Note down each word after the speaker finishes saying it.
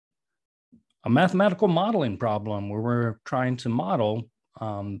a mathematical modeling problem where we're trying to model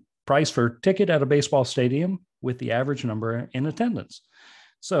price for ticket at a baseball stadium with the average number in attendance.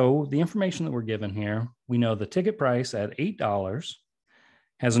 So the information that we're given here, we know the ticket price at $8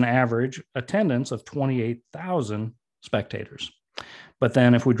 has an average attendance of 28,000 spectators. But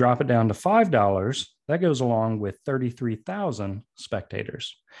then if we drop it down to $5, that goes along with 33,000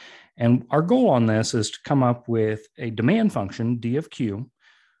 spectators. And our goal on this is to come up with a demand function, D of Q,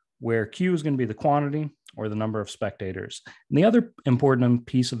 where Q is going to be the quantity or the number of spectators. And the other important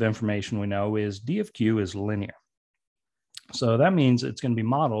piece of information we know is D of Q is linear. So that means it's going to be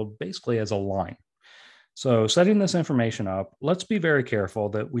modeled basically as a line. So setting this information up, let's be very careful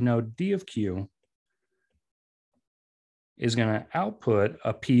that we know D of Q is going to output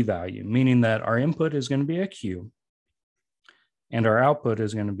a P value, meaning that our input is going to be a Q and our output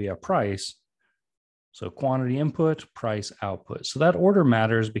is going to be a price. So quantity input, price output. So that order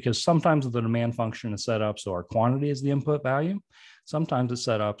matters because sometimes the demand function is set up so our quantity is the input value. Sometimes it's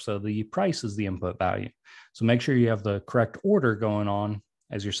set up so the price is the input value. So make sure you have the correct order going on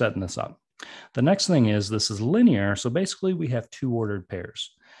as you're setting this up. The next thing is this is linear. So basically we have two ordered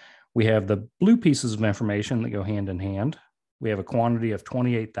pairs. We have the blue pieces of information that go hand in hand. We have a quantity of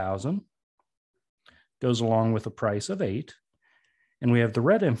 28,000, goes along with a price of 8. And we have the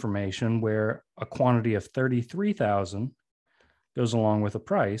red information where a quantity of 33,000 goes along with a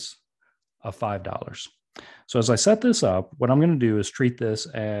price of $5. So as I set this up, what I'm going to do is treat this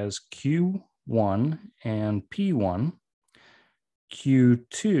as Q1 and P1,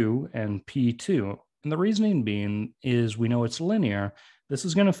 Q2 and P2. And the reasoning being is we know it's linear. This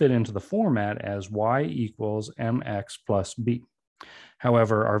is going to fit into the format as y equals mx plus b.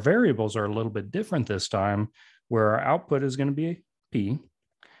 However, our variables are a little bit different this time, where our output is going to be P,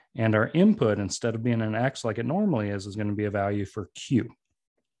 and our input, instead of being an X like it normally is going to be a value for Q.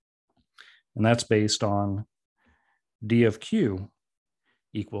 And that's based on D of Q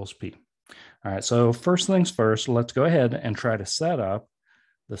equals P. All right, so first things first, let's go ahead and try to set up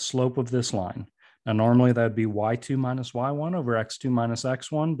the slope of this line. Now, normally that would be y2 minus y1 over x2 minus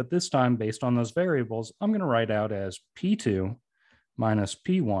x1, but this time, based on those variables, I'm going to write out as P2 minus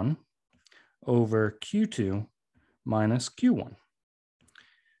P1 over Q2 minus Q1.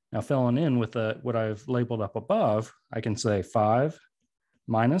 Now, filling in with what I've labeled up above, I can say 5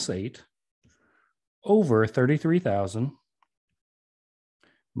 minus 8 over 33,000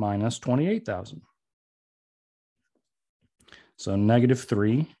 minus 28,000. So negative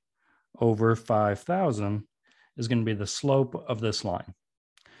 3 over 5,000 is going to be the slope of this line.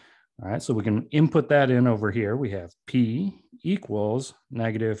 All right, so we can input that in over here. We have P equals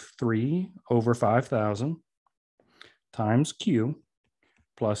negative 3 over 5,000 times Q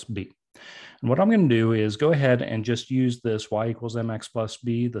plus B. And what I'm going to do is go ahead and just use this y equals mx plus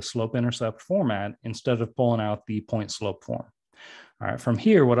b, the slope-intercept format, instead of pulling out the point slope form. All right, from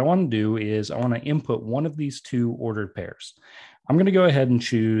here, what I want to do is I want to input one of these two ordered pairs. I'm going to go ahead and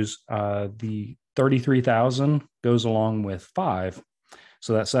choose the 33,000 goes along with 5.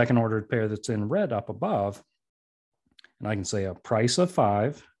 So that second ordered pair that's in red up above, and I can say a price of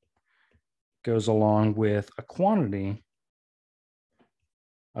 5 goes along with a quantity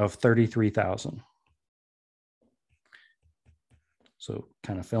of 33,000. So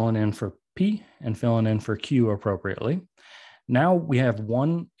kind of filling in for P and filling in for Q appropriately. Now we have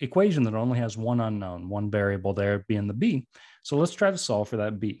one equation that only has one unknown, one variable there being the B. So let's try to solve for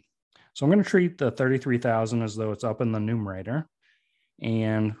that B. So I'm going to treat the 33,000 as though it's up in the numerator.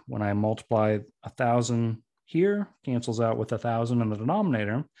 And when I multiply 1,000 here, cancels out with 1,000 in the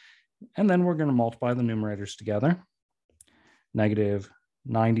denominator. And then we're going to multiply the numerators together. Negative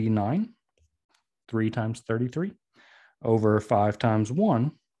 99, 3 times 33, over 5 times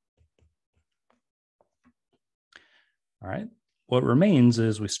 1. All right, what remains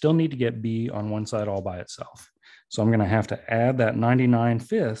is we still need to get B on one side all by itself. So I'm going to have to add that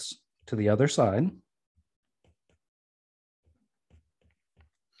 99/5 to the other side.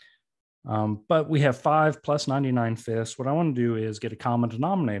 But we have 5 plus 99/5. What I want to do is get a common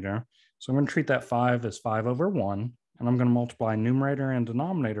denominator. So I'm going to treat that 5 as 5 over 1. And I'm going to multiply numerator and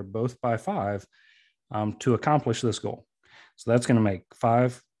denominator both by 5 to accomplish this goal. So that's going to make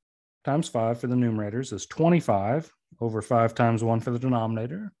 5 times 5 for the numerators is 25 over 5 times 1 for the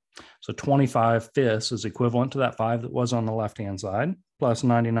denominator. So 25/5 is equivalent to that 5 that was on the left-hand side, plus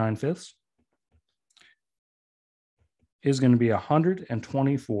 99/5 is going to be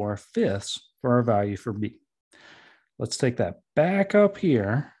 124/5 for our value for B. Let's take that back up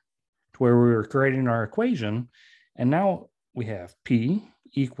here to where we were creating our equation. And now we have P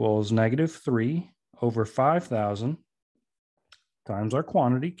equals negative 3 over 5,000 times our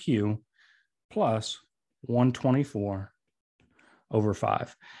quantity Q plus 124 over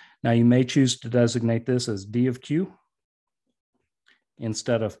 5. Now you may choose to designate this as D of Q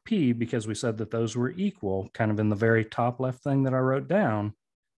instead of P because we said that those were equal, kind of in the very top left thing that I wrote down.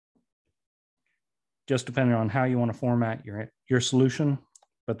 Just depending on how you want to format your solution,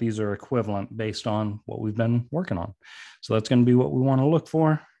 but these are equivalent based on what we've been working on. So that's going to be what we want to look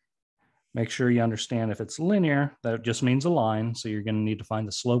for. Make sure you understand if it's linear, that just means a line. So you're going to need to find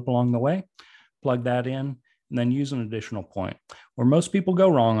the slope along the way, plug that in, and then use an additional point. Where most people go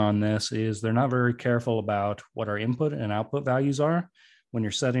wrong on this is they're not very careful about what our input and output values are. When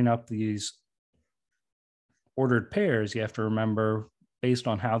you're setting up these ordered pairs, you have to remember based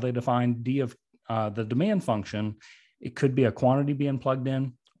on how they define D of the demand function, it could be a quantity being plugged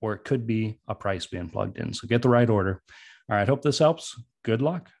in, or it could be a price being plugged in. So get the right order. All right, hope this helps. Good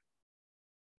luck.